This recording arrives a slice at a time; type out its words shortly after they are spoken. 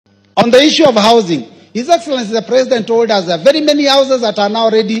On the issue of housing, His Excellency the President told us there are very many houses that are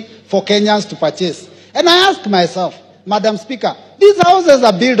now ready for Kenyans to purchase. And I ask myself, Madam Speaker, these houses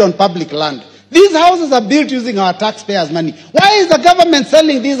are built on public land. These houses are built using our taxpayers' money. Why is the government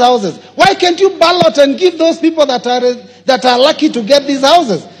selling these houses? Why can't you ballot and give those people that are lucky to get these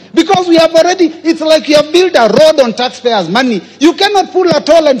houses? Because we have already, it's like you have built a road on taxpayers' money. You cannot pull at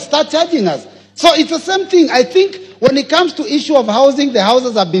all and start charging us. So it's the same thing. I think when it comes to issue of housing, the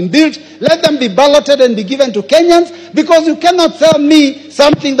houses have been built. Let them be balloted and be given to Kenyans, because you cannot sell me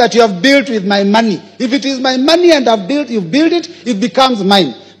something that you have built with my money. If it is my money and you've built it, it becomes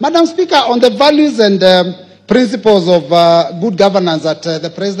mine. Madam Speaker, on the values and principles of good governance that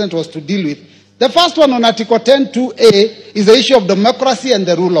the President was to deal with, the first one on Article 10(2)(a) is the issue of democracy and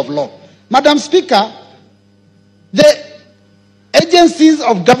the rule of law. Madam Speaker, the agencies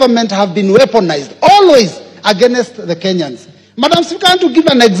of government have been weaponized, always against the Kenyans. Madam Speaker, I want to give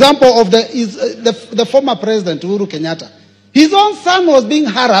an example of the former President, Uhuru Kenyatta. His own son was being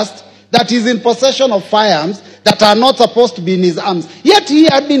harassed that he's in possession of firearms that are not supposed to be in his arms. Yet he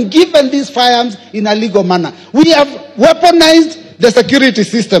had been given these firearms in a legal manner. We have weaponized the security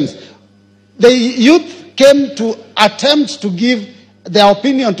systems. The youth came to attempt to give their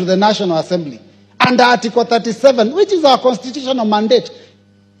opinion to the National Assembly under Article 37, which is our constitutional mandate.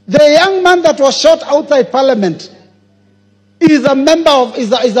 The young man that was shot outside Parliament is a member of,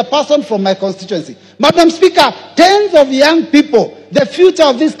 is a person from my constituency. Madam Speaker, tens of young people, the future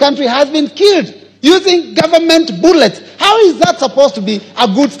of this country has been killed using government bullets. How is that supposed to be a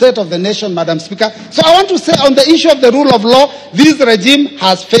good state of the nation, Madam Speaker? So I want to say on the issue of the rule of law, this regime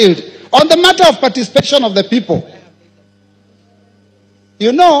has failed. On the matter of participation of the people,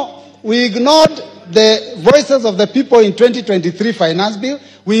 you know, we ignored the voices of the people in 2023 finance bill.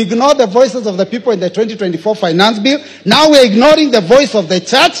 We ignored the voices of the people in the 2024 finance bill. Now we're ignoring the voice of the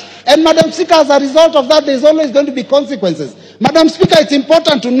church. And Madam Speaker, as a result of that, there's always going to be consequences. Madam Speaker, it's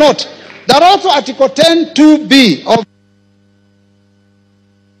important to note that also Article 10(2)(b) of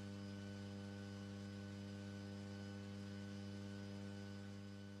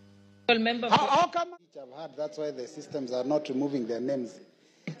How come I've heard that's why the systems are not removing their names?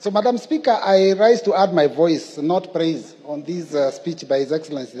 So, Madam Speaker, I rise to add my voice, not praise, on this speech by His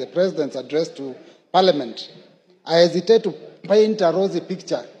Excellency, the President's address to Parliament. I hesitate to paint a rosy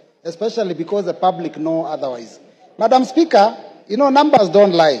picture, especially because the public know otherwise. Madam Speaker, you know, numbers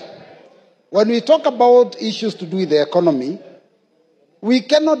don't lie. When we talk about issues to do with the economy, we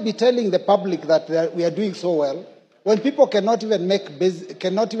cannot be telling the public that we are doing so well when people cannot even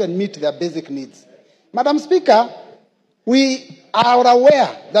meet their basic needs. Madam Speaker, we are aware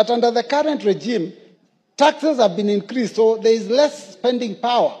that under the current regime, taxes have been increased, so there is less spending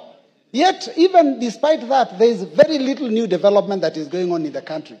power. Yet, even despite that, there is very little new development that is going on in the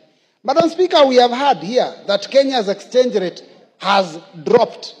country. Madam Speaker, we have heard here that Kenya's exchange rate has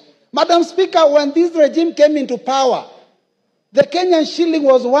dropped. Madam Speaker, when this regime came into power, the Kenyan shilling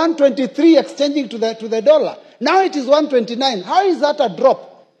was 123 exchanging to the dollar. Now it is 129. How is that a drop?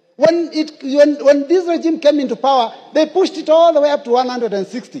 When this regime came into power, they pushed it all the way up to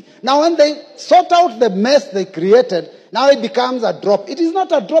 160. Now when they sort out the mess they created, now it becomes a drop. It is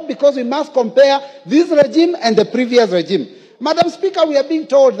not a drop because we must compare this regime and the previous regime. Madam Speaker, we are being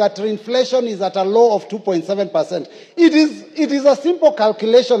told that inflation is at a low of 2.7%. It is a simple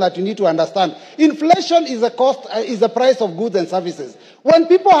calculation that you need to understand. Inflation is a price of goods and services. When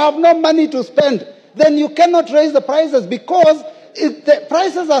people have no money to spend, then you cannot raise the prices because the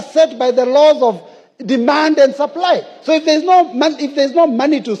prices are set by the laws of demand and supply. So if there's no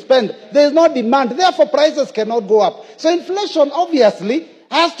money to spend, there's no demand. Therefore, prices cannot go up. So inflation obviously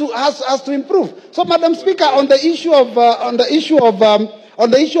has to improve. So, Madam Speaker, on the issue of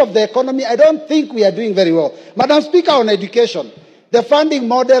the economy, I don't think we are doing very well. Madam Speaker, on education, the funding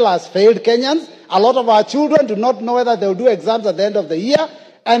model has failed Kenyans. A lot of our children do not know whether they will do exams at the end of the year.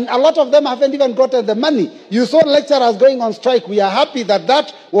 And a lot of them haven't even gotten the money. You saw lecturers going on strike. We are happy that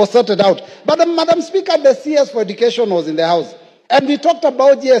that was sorted out. But, Madam Speaker, the CS for education was in the House. And we talked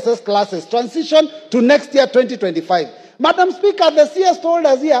about GSS classes, transition to next year, 2025. Madam Speaker, the CS told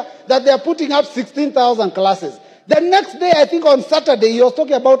us here that they are putting up 16,000 classes. The next day, I think on Saturday, he was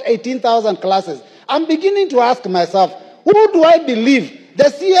talking about 18,000 classes. I'm beginning to ask myself, who do I believe? The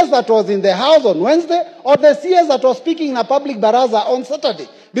CS that was in the House on Wednesday or the CS that was speaking in a public baraza on Saturday?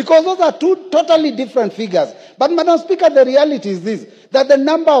 Because those are two totally different figures. But, Madam Speaker, the reality is this, that the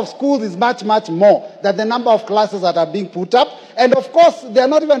number of schools is much, much more than the number of classes that are being put up. And, of course, they are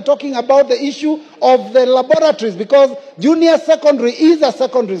not even talking about the issue of the laboratories, because junior secondary is a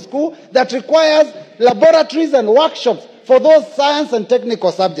secondary school that requires laboratories and workshops for those science and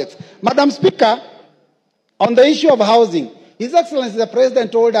technical subjects. Madam Speaker, on the issue of housing, His Excellency the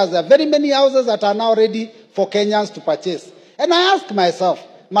President told us there are very many houses that are now ready for Kenyans to purchase. And I ask myself,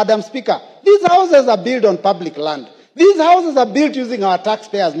 Madam Speaker, these houses are built on public land. These houses are built using our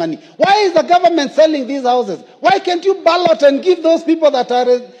taxpayers' money. Why is the government selling these houses? Why can't you ballot and give those people that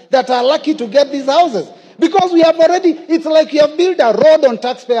are lucky to get these houses? Because we have already, it's like you have built a road on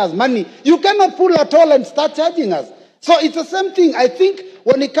taxpayers' money. You cannot pull at all and start charging us. So it's the same thing. I think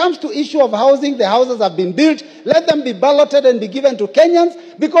when it comes to issue of housing, the houses have been built. Let them be balloted and be given to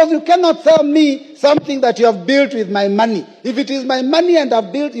Kenyans, because you cannot sell me something that you have built with my money. If it is my money and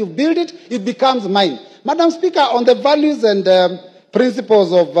you've built it, it becomes mine. Madam Speaker, on the values and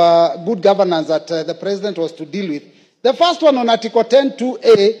principles of good governance that the President was to deal with, the first one on Article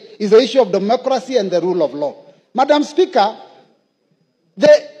 10(2)(a) is the issue of democracy and the rule of law. Madam Speaker,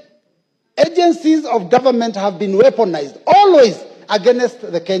 the agencies of government have been weaponized, always against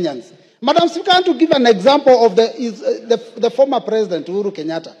the Kenyans. Madam Speaker, I want to give an example of the former President, Uhuru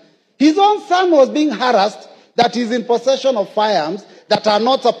Kenyatta. His own son was being harassed that he's in possession of firearms that are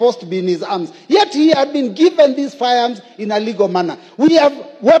not supposed to be in his arms. Yet he had been given these firearms in a legal manner. We have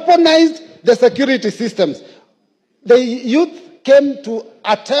weaponized the security systems. The youth came to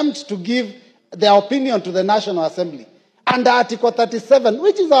attempt to give their opinion to the National Assembly under Article 37,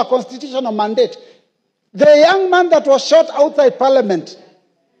 which is our constitutional mandate. The young man that was shot outside Parliament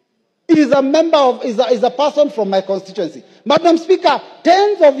is a person from my constituency. Madam Speaker,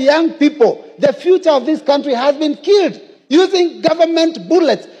 tens of young people, the future of this country has been killed using government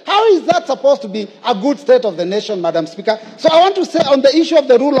bullets. How is that supposed to be a good state of the nation, Madam Speaker? So I want to say on the issue of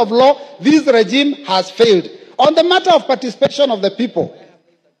the rule of law, this regime has failed. On the matter of participation of the people,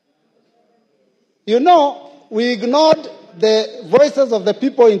 you know, we ignored the voices of the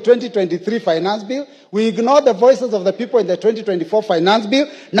people in 2023 finance bill. We ignored the voices of the people in the 2024 finance bill.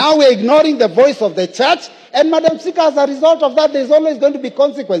 Now we're ignoring the voice of the church. And Madam Speaker, as a result of that, there's always going to be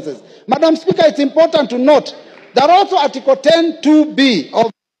consequences. Madam Speaker, it's important to note that also Article 10(2)(b)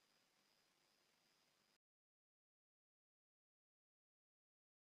 of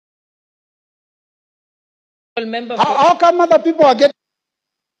how come other people are getting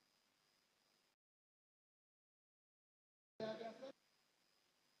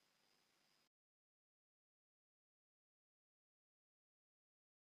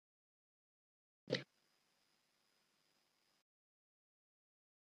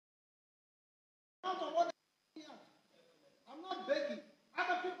I'm not begging.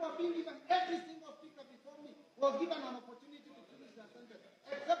 Other people are being given, every single speaker before me was given an opportunity to finish their sentence,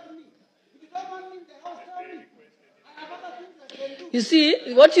 except me. If you don't want me in the house, tell me. I have other things I can do. You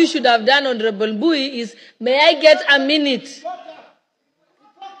see, what you should have done, Honorable Mbui, is, may I get a minute?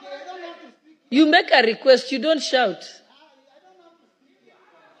 You make a request, you don't shout.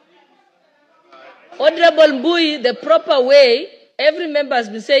 Honorable Mbui, the proper way, every member has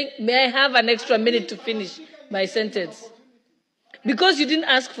been saying, may I have an extra minute to finish my sentence? Because you didn't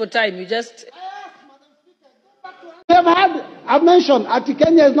ask for time, you just... I've mentioned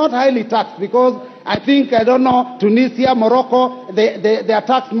Kenya is not highly taxed because I think, I don't know, Tunisia, Morocco, they are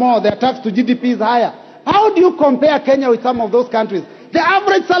taxed more. Their tax to GDP is higher. How do you compare Kenya with some of those countries? The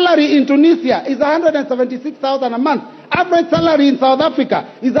average salary in Tunisia is 176,000 a month. Average salary in South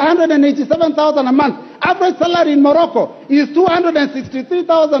Africa is 187,000 a month. Average salary in Morocco is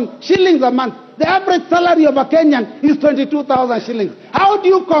 263,000 shillings a month. The average salary of a Kenyan is 22,000 shillings. How do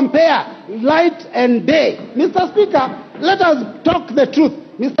you compare light and day? Mr. Speaker, let us talk the truth.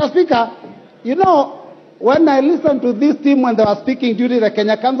 Mr. Speaker, you know, when I listened to this team when they were speaking during the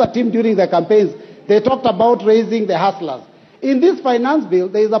Kenya Kanza team during the campaigns, they talked about raising the hustlers. In this finance bill,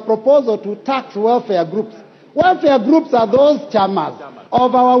 there is a proposal to tax welfare groups. Welfare groups are those chamas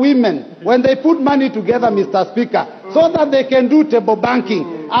of our women when they put money together, Mr. Speaker, so that they can do table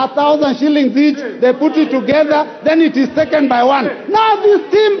banking. 1,000 shillings each, they put it together, then it is taken by one. Now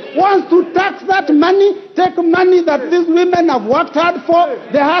this team wants to tax that money, take money that these women have worked hard for,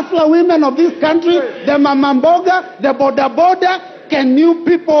 the hustler women of this country, the mamamboga, the boda. Can you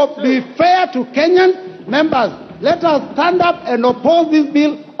people be fair to Kenyans? Members, let us stand up and oppose this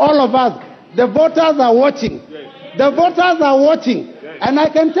bill, all of us. The voters are watching. The voters are watching. And I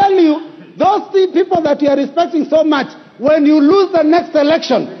can tell you, those three people that you are respecting so much, when you lose the next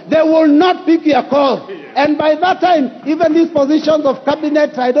election, they will not pick your call. And by that time, even these positions of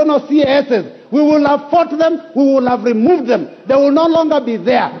cabinet, I don't know, CASs, we will have fought them, we will have removed them. They will no longer be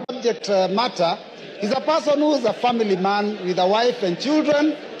there. Subject matter is a person who is a family man with a wife and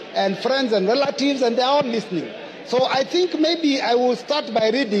children and friends and relatives, and they're all listening. So I think maybe I will start by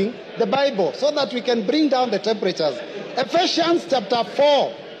reading the Bible so that we can bring down the temperatures. Ephesians chapter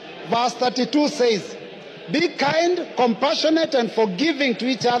 4, verse 32 says, "Be kind, compassionate, and forgiving to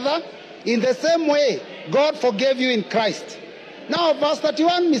each other in the same way God forgave you in Christ." Now, verse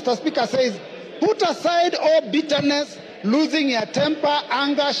 31, Mr. Speaker, says, "Put aside all bitterness, losing your temper,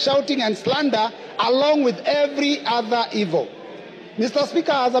 anger, shouting, and slander, along with every other evil." Mr.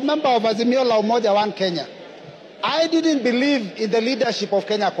 Speaker, as a member of Azimio la Umoja One Kenya, I didn't believe in the leadership of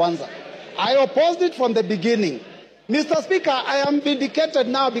Kenya Kwanza. I opposed it from the beginning. Mr. Speaker, I am vindicated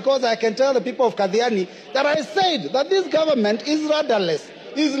now because I can tell the people of Kathiani that I said that this government is rudderless,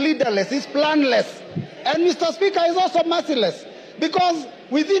 is leaderless, is planless. And Mr. Speaker, is also merciless because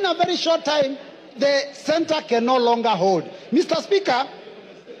within a very short time, the center can no longer hold. Mr. Speaker,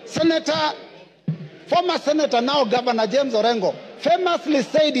 former Senator, now Governor James Orengo, famously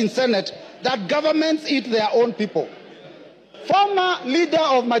said in Senate that governments eat their own people. Former leader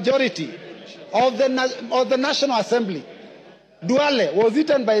of majority of the National Assembly, Duale, was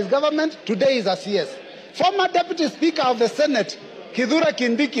eaten by his government. Today is a CS. Former Deputy Speaker of the Senate, Kithure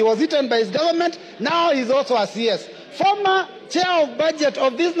Kindiki, was eaten by his government. Now he's also a CS. Former Chair of Budget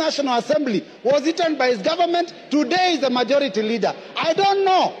of this National Assembly was eaten by his government. Today is the majority leader. I don't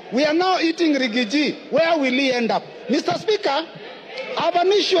know. We are now eating Rigiji. Where will he end up? Mr. Speaker, I have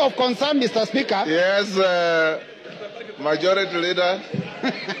an issue of concern, Mr. Speaker. Yes, Majority Leader.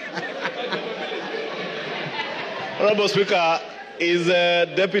 Honorable Speaker, is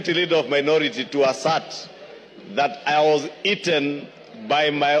Deputy Leader of Minority to assert that I was eaten by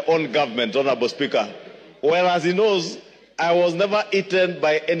my own government, Honorable Speaker, whereas he knows I was never eaten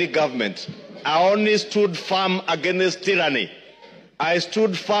by any government. I only stood firm against tyranny. I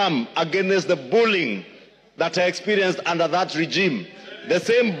stood firm against the bullying that I experienced under that regime. The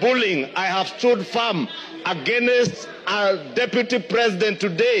same bullying I have stood firm against a deputy president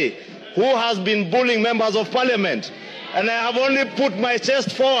today who has been bullying members of parliament. And I have only put my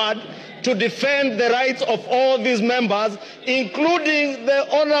chest forward to defend the rights of all these members, including the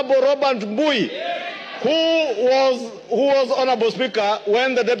Honorable Robert Mbui, who was Honorable Speaker,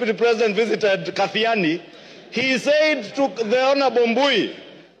 when the Deputy President visited Kathiani. He said to the Honorable Mbui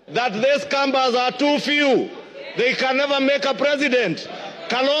that these Kambas are too few. They can never make a president.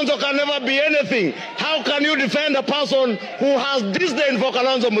 Kalonzo can never be anything. How can you defend a person who has disdain for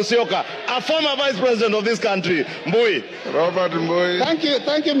Kalonzo Musyoka, a former vice president of this country? Mbui. Robert Mbui.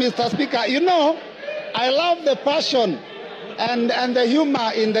 Thank you, Mr. Speaker. You know, I love the passion and the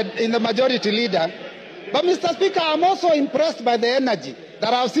humor in the majority leader. But Mr. Speaker, I'm also impressed by the energy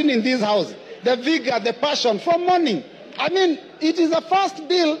that I've seen in this house. The vigor, the passion from morning. I mean, it is the first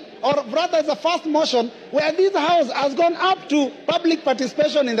bill, or rather it's the first motion, where this House has gone up to public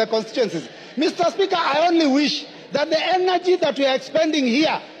participation in the constituencies. Mr. Speaker, I only wish that the energy that we are expending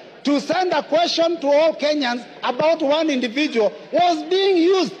here to send a question to all Kenyans about one individual was being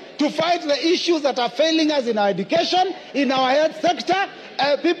used to fight the issues that are failing us in our education, in our health sector.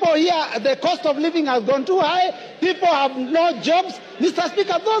 People here, the cost of living has gone too high. People have no jobs. Mr.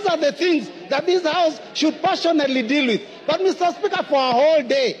 Speaker, those are the things that this House should passionately deal with. But Mr. Speaker, for a whole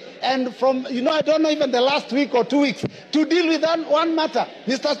day, and from, I don't know, even the last week or 2 weeks, to deal with that one matter,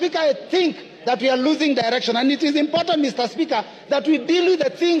 Mr. Speaker, I think that we are losing direction. And it is important, Mr. Speaker, that we deal with the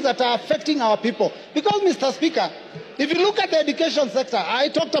things that are affecting our people. Because, Mr. Speaker, if you look at the education sector, I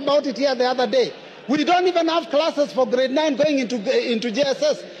talked about it here the other day. We don't even have classes for grade 9 going into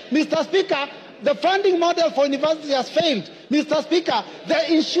JSS. Mr. Speaker, the funding model for university has failed. Mr. Speaker,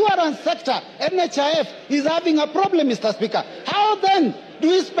 the insurance sector, NHIF, is having a problem, Mr. Speaker. How then do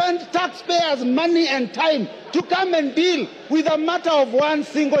we spend taxpayers' money and time to come and deal with a matter of one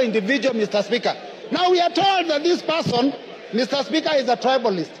single individual, Mr. Speaker? Now we are told that this person, Mr. Speaker, is a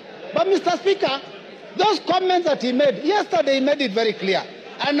tribalist. But Mr. Speaker, those comments that he made, yesterday he made it very clear.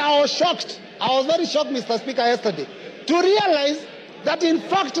 And I was shocked. I was very shocked, Mr. Speaker, yesterday, to realize that in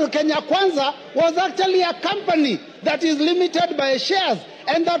fact Kenya Kwanza was actually a company that is limited by shares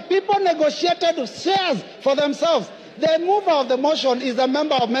and that people negotiated shares for themselves. The mover of the motion is a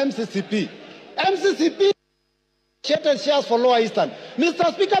member of MCCP. MCCP negotiated shares for Lower Eastern.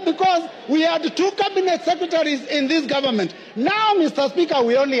 Mr. Speaker, because we had 2 cabinet secretaries in this government. Now, Mr. Speaker,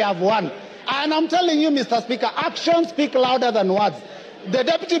 we only have 1. And I'm telling you, Mr. Speaker, actions speak louder than words. The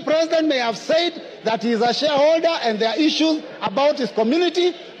Deputy President may have said that he is a shareholder and there are issues about his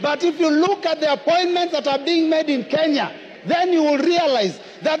community, but if you look at the appointments that are being made in Kenya, then you will realize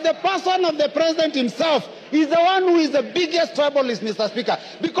that the person of the president himself is the one who is the biggest tribalist, Mr. Speaker,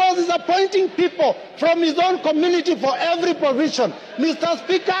 because he's appointing people from his own community for every position. Mr.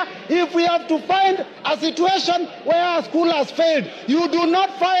 Speaker, if we have to find a situation where a school has failed, you do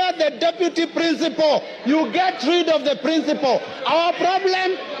not fire the deputy principal. You get rid of the principal. Our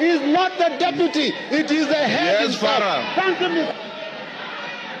problem is not the deputy, it is the head himself. Thank you, Mr.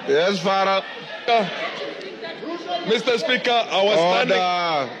 Yes, Farah. Mr. Speaker, I was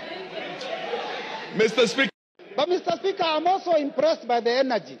standing. Mr. Speaker. But Mr. Speaker, I'm also impressed by the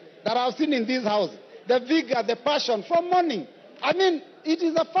energy that I've seen in this house, the vigor, the passion from morning. I mean, it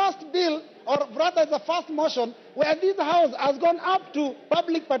is the first bill, or rather the first motion, where this house has gone up to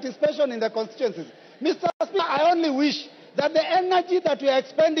public participation in the constituencies. Mr. Speaker, I only wish that the energy that we are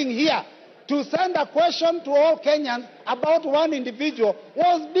expending here to send a question to all Kenyans about one individual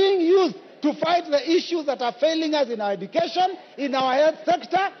was being used to fight the issues that are failing us in our education, in our health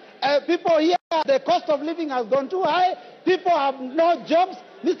sector. People here, the cost of living has gone too high. People have no jobs.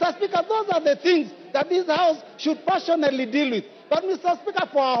 Mr. Speaker, those are the things that this House should passionately deal with. But Mr. Speaker,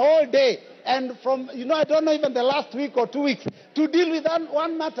 for a whole day, and from, I don't know, even the last week or 2 weeks, to deal with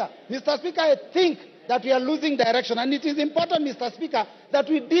one matter, Mr. Speaker, I think that we are losing direction. And it is important, Mr. Speaker, that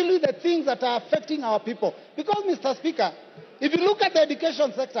we deal with the things that are affecting our people. Because, Mr. Speaker, if you look at the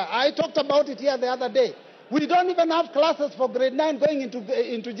education sector, I talked about it here the other day. We don't even have classes for grade 9 going into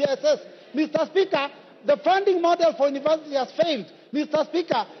JSS. Mr. Speaker, the funding model for university has failed. Mr.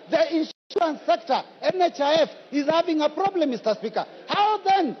 Speaker, the insurance sector, NHIF, is having a problem, Mr. Speaker. How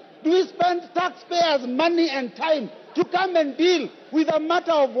then do we spend taxpayers' money and time to come and deal with a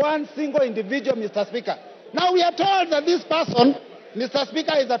matter of one single individual, Mr. Speaker? Now we are told that this person, Mr.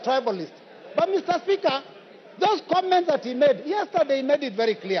 Speaker, is a tribalist. But Mr. Speaker, those comments that he made, yesterday he made it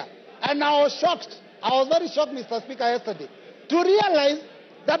very clear. And I was shocked. I was very shocked, Mr. Speaker, yesterday, to realize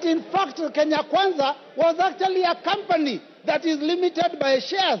that in fact Kenya Kwanza was actually a company that is limited by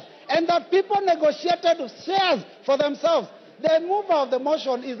shares and that people negotiated shares for themselves. The mover of the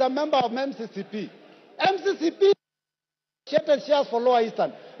motion is a member of MCCP. MCCP negotiated shares for Lower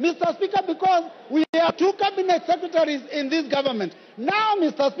Eastern. Mr. Speaker, because we have 2 cabinet secretaries in this government. Now,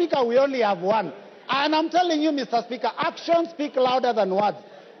 Mr. Speaker, we only have 1. And I'm telling you, Mr. Speaker, actions speak louder than words.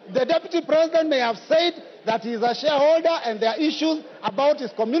 The deputy president may have said that he is a shareholder and there are issues about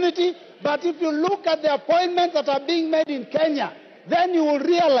his community, but if you look at the appointments that are being made in Kenya, then you will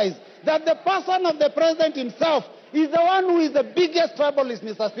realize that the person of the president himself is the one who is the biggest tribalist,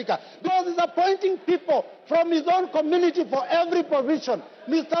 Mr. Speaker, because he's appointing people from his own community for every position.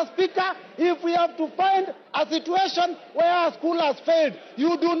 Mr. Speaker, if we have to find a situation where a school has failed,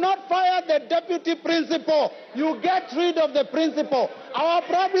 you do not fire the deputy principal. You get rid of the principal. Our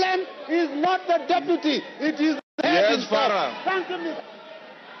problem is not the deputy, it is the head himself. Thank you, Mr.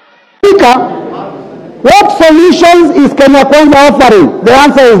 Speaker, what solutions is Kenya Kwanza offering? The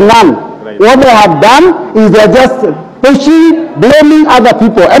answer is none. What they have done is they are just pushing, blaming other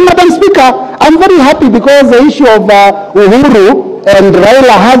people. And Madam Speaker, I'm very happy because the issue of Uhuru and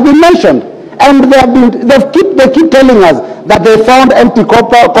Raila has been mentioned. And they keep telling us that they found empty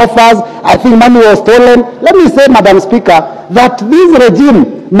coffers. I think money was stolen. Let me say, Madam Speaker, that this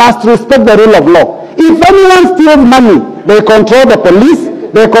regime must respect the rule of law. If anyone steals money, they control the police,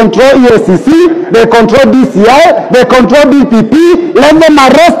 they control EACC, they control DCI, they control DPP. Let them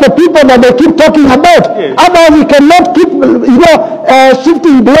arrest the people that they keep talking about. Yes. Otherwise, we cannot keep,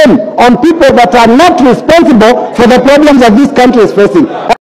 shifting blame on people that are not responsible for the problems that this country is facing.